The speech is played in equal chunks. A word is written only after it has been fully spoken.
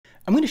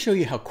I'm going to show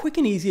you how quick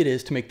and easy it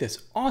is to make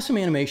this awesome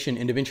animation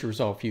in Davinci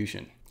Resolve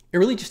Fusion. It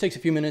really just takes a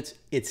few minutes,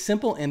 it's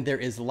simple, and there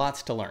is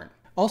lots to learn.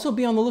 Also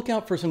be on the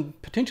lookout for some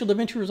potential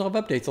Davinci Resolve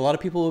updates. A lot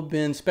of people have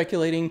been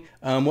speculating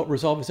what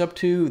Resolve is up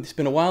to. It's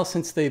been a while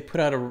since they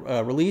put out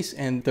a release,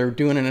 and they're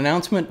doing an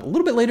announcement a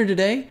little bit later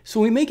today,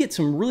 so we may get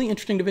some really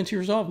interesting Davinci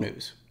Resolve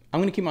news. I'm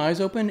going to keep my eyes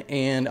open,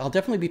 and I'll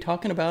definitely be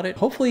talking about it.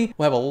 Hopefully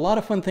we'll have a lot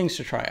of fun things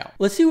to try out.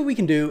 Let's see what we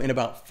can do in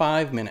about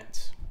 5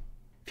 minutes.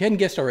 If you hadn't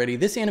guessed already,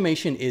 this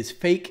animation is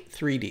fake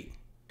 3D.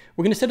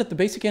 We're going to set up the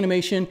basic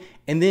animation,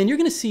 and then you're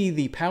going to see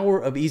the power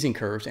of easing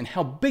curves and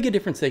how big a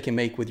difference they can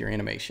make with your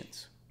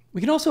animations. We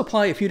can also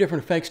apply a few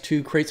different effects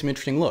to create some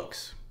interesting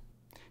looks.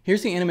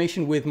 Here's the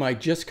animation with my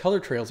Just Color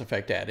Trails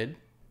effect added.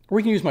 Or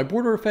we can use my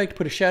border effect,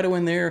 put a shadow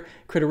in there,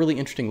 create a really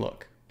interesting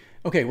look.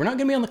 Okay, we're not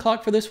going to be on the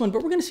clock for this one,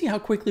 but we're going to see how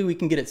quickly we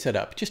can get it set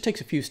up. It just takes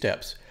a few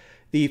steps.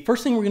 The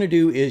first thing we're going to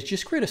do is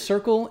just create a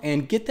circle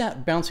and get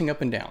that bouncing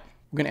up and down.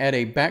 We're going to add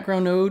a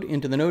background node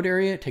into the node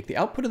area, take the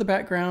output of the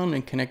background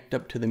and connect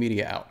up to the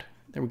media out.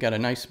 There we got a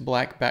nice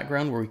black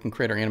background where we can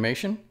create our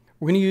animation.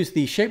 We're going to use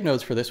the shape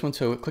nodes for this one,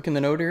 so click in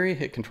the node area,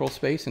 hit Control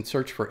Space and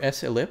search for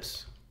S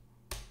ellipse.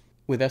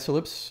 With S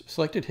ellipse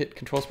selected, hit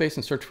Control Space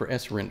and search for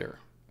S render.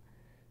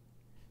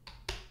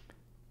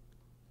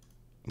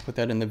 Put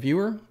that in the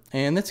viewer,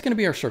 and that's going to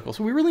be our circle.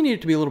 So we really need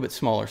it to be a little bit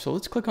smaller. So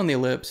let's click on the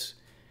ellipse,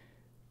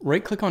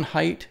 right click on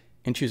height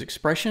and choose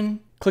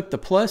expression. Click the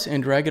plus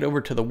and drag it over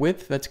to the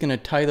width. That's going to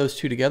tie those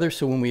two together.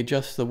 So when we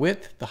adjust the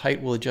width, the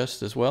height will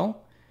adjust as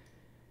well.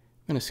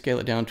 I'm going to scale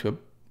it down to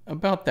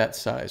about that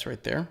size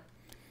right there. And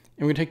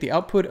we're going to take the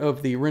output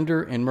of the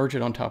render and merge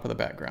it on top of the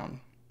background.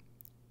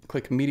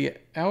 Click media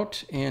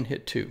out and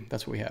hit 2.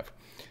 That's what we have.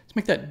 Let's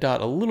make that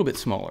dot a little bit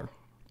smaller.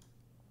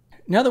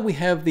 Now that we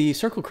have the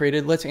circle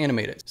created, let's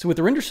animate it. So with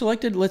the render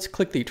selected, let's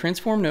click the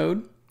transform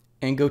node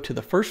and go to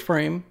the first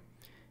frame.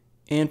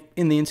 And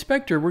in the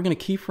inspector, we're going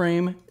to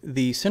keyframe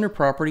the center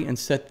property and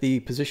set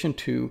the position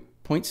to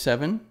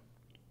 0.7.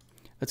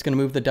 That's going to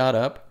move the dot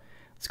up.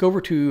 Let's go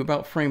over to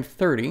about frame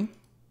 30.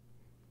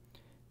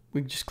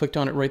 We just clicked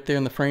on it right there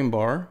in the frame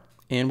bar,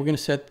 and we're going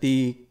to set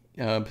the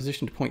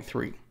position to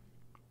 0.3.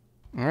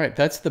 All right,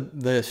 that's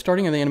the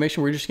starting of the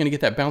animation. We're just going to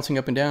get that bouncing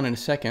up and down in a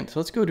second. So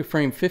let's go to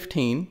frame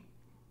 15.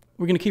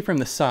 We're going to keyframe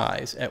the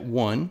size at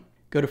 1.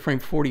 Go to frame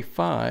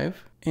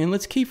 45, and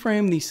let's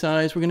keyframe the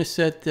size. We're going to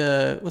set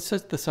let's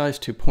set the size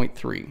to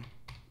 0.3.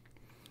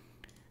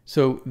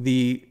 So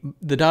the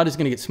dot is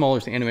going to get smaller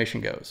as the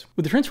animation goes.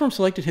 With the transform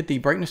selected, hit the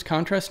brightness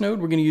contrast node.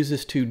 We're going to use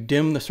this to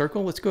dim the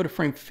circle. Let's go to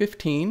frame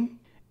 15,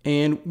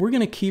 and we're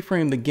going to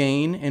keyframe the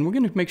gain, and we're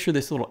going to make sure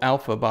this little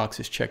alpha box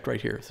is checked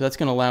right here. So that's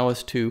going to allow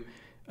us to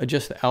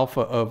adjust the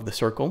alpha of the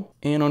circle.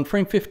 And on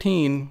frame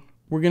 15,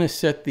 we're going to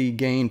set the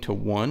gain to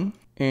 1.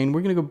 And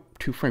we're going to go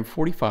to frame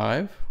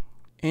 45,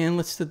 and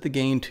let's set the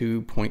gain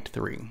to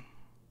 0.3.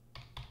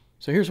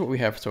 So here's what we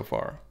have so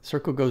far. The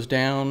circle goes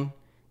down,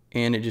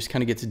 and it just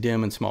kind of gets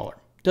dim and smaller.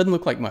 Doesn't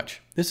look like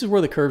much. This is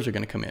where the curves are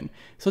going to come in.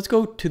 So let's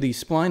go to the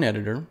spline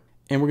editor,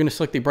 and we're going to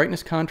select the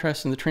brightness,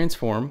 contrast, and the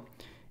transform,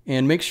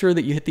 and make sure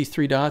that you hit these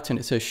 3 dots, and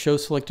it says Show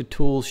Selected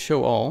Tools,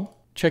 Show All.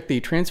 Check the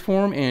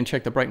transform and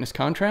check the brightness,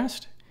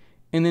 contrast,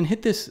 and then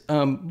hit this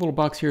little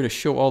box here to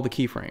show all the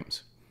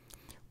keyframes.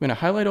 We're going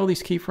to highlight all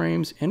these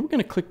keyframes, and we're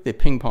going to click the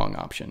ping pong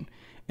option.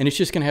 And it's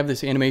just going to have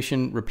this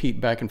animation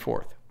repeat back and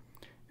forth.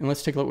 And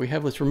let's take a look what we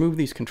have. Let's remove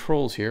these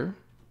controls here.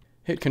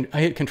 I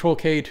hit Control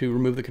K to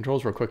remove the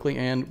controls real quickly,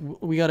 and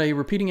we got a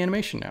repeating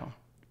animation now.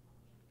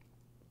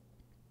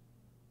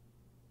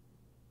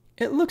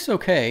 It looks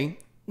okay.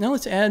 Now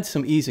let's add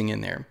some easing in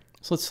there.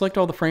 So let's select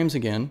all the frames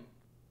again,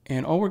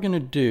 and all we're going to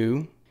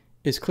do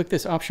is click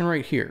this option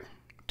right here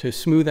to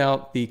smooth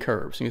out the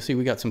curves. And you'll see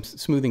we got some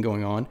smoothing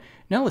going on.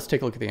 Now let's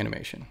take a look at the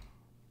animation.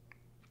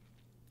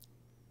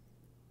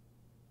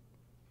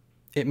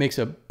 It makes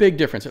a big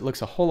difference. It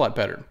looks a whole lot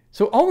better.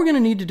 So all we're going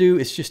to need to do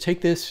is just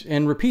take this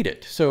and repeat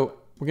it. So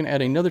we're going to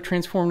add another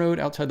transform node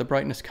outside the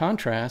brightness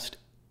contrast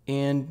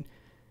and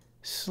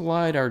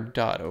slide our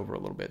dot over a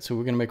little bit. So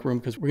we're going to make room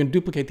because we're going to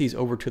duplicate these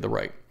over to the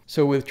right.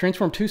 So with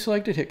transform 2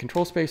 selected, hit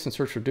Control Space and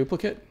search for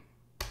duplicate.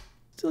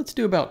 So let's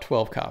do about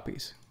 12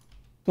 copies.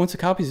 Once the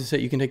copies is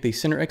set, you can take the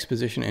center X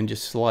position and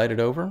just slide it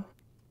over.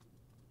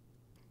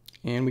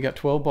 And we got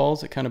 12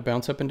 balls that kind of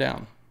bounce up and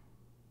down.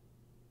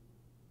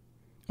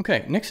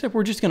 Okay, next up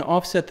we're just going to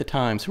offset the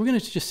time. So we're going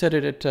to just set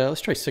it at,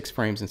 let's try 6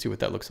 frames and see what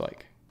that looks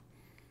like.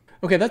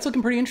 Okay, that's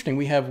looking pretty interesting.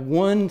 We have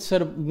one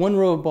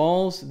row of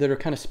balls that are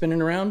kind of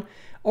spinning around.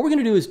 All we're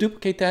going to do is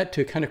duplicate that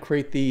to kind of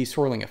create the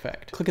swirling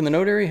effect. Click in the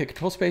node area, hit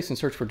Control Space and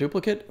search for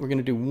duplicate. We're going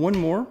to do one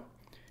more.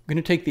 We're going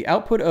to take the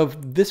output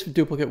of this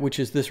duplicate, which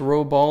is this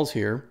row of balls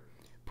here,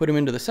 put them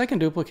into the second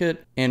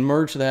duplicate and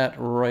merge that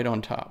right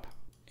on top.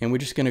 And we're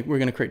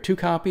going to create 2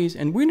 copies,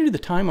 and we're going to do the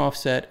time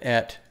offset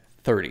at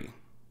 30.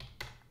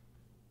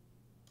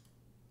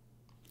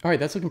 All right,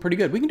 that's looking pretty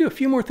good. We can do a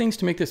few more things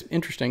to make this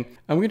interesting.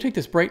 We're going to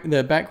take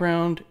the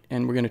background,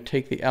 and we're going to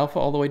take the alpha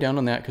all the way down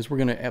on that because we're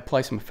going to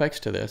apply some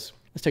effects to this.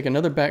 Let's take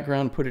another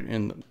background, put it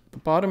in the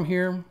bottom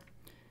here,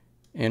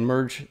 and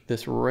merge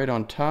this right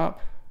on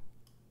top.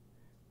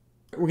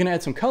 We're gonna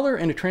add some color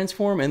and a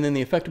transform, and then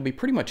the effect will be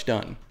pretty much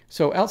done.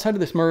 So outside of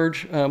this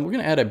merge, we're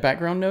gonna add a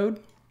background node.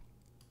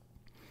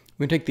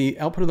 We're gonna take the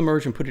output of the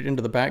merge and put it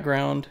into the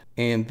background,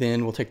 and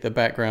then we'll take the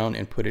background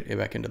and put it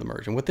back into the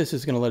merge. And what this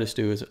is gonna let us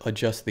do is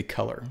adjust the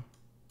color.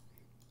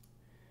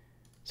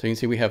 So you can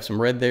see we have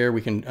some red there.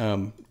 We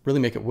can really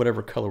make it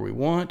whatever color we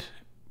want,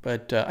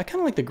 but I kind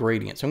of like the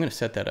gradient, so I'm gonna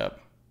set that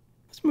up.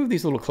 Let's move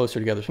these a little closer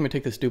together. So I'm gonna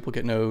take this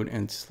duplicate node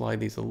and slide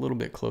these a little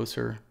bit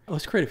closer.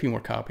 Let's create a few more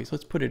copies.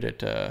 Let's put it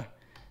at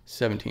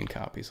 17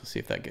 copies. Let's see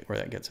if where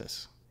that gets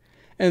us.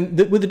 And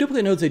with the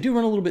duplicate nodes, they do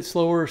run a little bit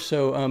slower,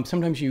 so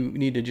sometimes you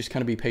need to just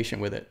kind of be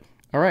patient with it.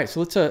 All right, so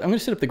let's. I'm going to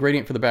set up the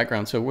gradient for the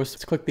background. So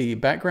let's click the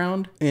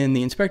background. In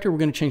the inspector, we're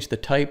going to change the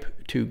type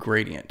to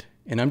gradient.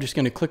 And I'm just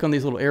going to click on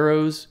these little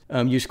arrows.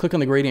 You just click on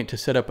the gradient to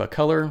set up a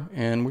color,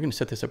 and we're going to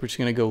set this up. We're just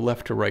going to go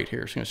left to right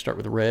here. So I'm going to start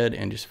with red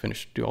and just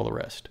do all the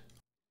rest.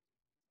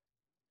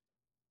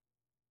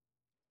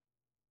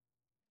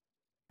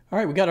 All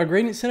right, we got our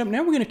gradient set up. Now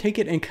we're going to take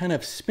it and kind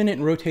of spin it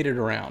and rotate it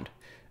around.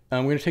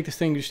 We're going to take this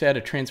thing and just add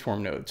a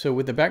transform node. So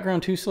with the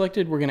background 2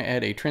 selected, we're going to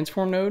add a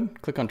transform node.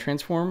 Click on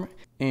transform,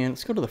 and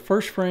let's go to the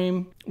first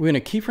frame. We're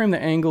going to keyframe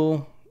the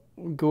angle,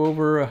 go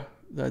over,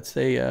 let's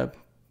say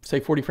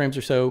 40 frames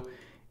or so,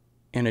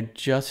 and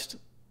adjust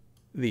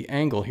the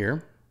angle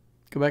here.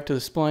 Go back to the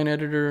spline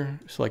editor,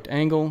 select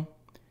angle,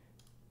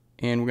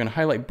 and we're going to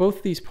highlight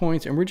both these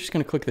points, and we're just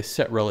going to click the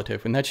set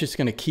relative, and that's just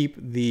going to keep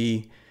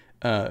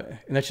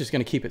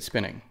it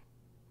spinning.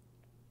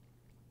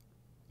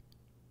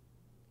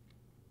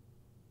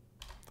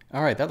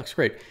 All right, that looks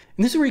great.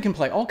 And this is where you can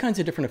apply all kinds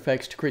of different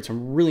effects to create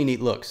some really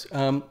neat looks.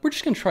 We're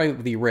just gonna try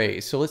the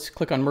rays. So let's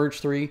click on Merge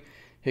 3,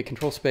 hit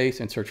Control Space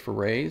and search for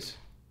rays.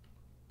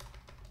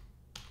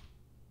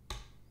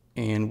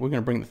 And we're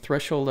gonna bring the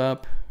threshold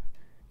up.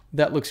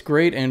 That looks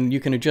great, and you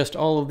can adjust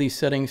all of these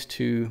settings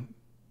to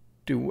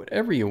do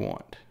whatever you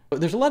want.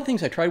 There's a lot of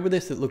things I tried with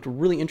this that looked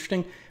really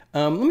interesting.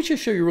 Let me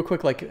just show you real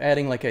quick, like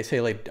adding, like I say,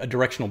 like a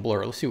directional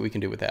blur. Let's see what we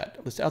can do with that.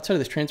 Let's, outside of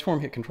this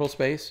transform, hit Control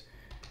Space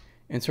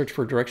and search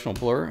for directional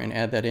blur and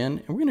add that in.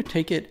 And we're gonna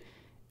take it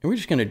and we're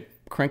just gonna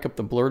crank up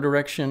the blur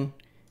direction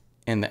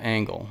and the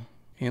angle.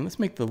 And let's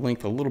make the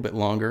length a little bit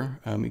longer.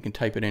 You can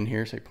type it in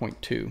here, say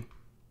 0.2.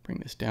 Bring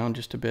this down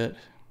just a bit,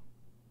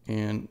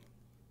 and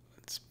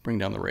let's bring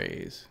down the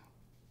rays.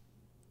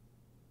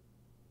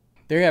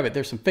 There you have it.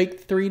 There's some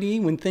fake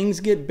 3D. When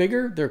things get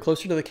bigger, they're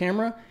closer to the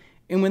camera.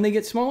 And when they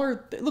get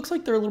smaller, it looks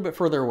like they're a little bit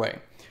further away.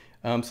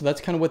 So that's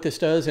kind of what this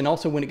does. And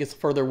also when it gets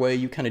further away,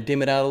 you kind of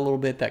dim it out a little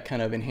bit. That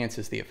kind of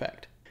enhances the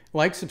effect.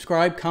 Like,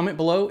 subscribe, comment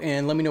below,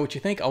 and let me know what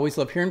you think. Always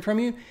love hearing from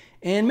you.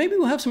 And maybe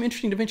we'll have some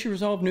interesting DaVinci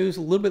Resolve news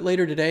a little bit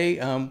later today.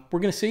 We're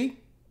going to see.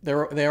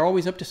 They're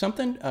always up to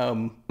something.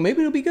 Maybe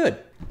it'll be good.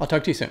 I'll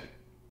talk to you soon.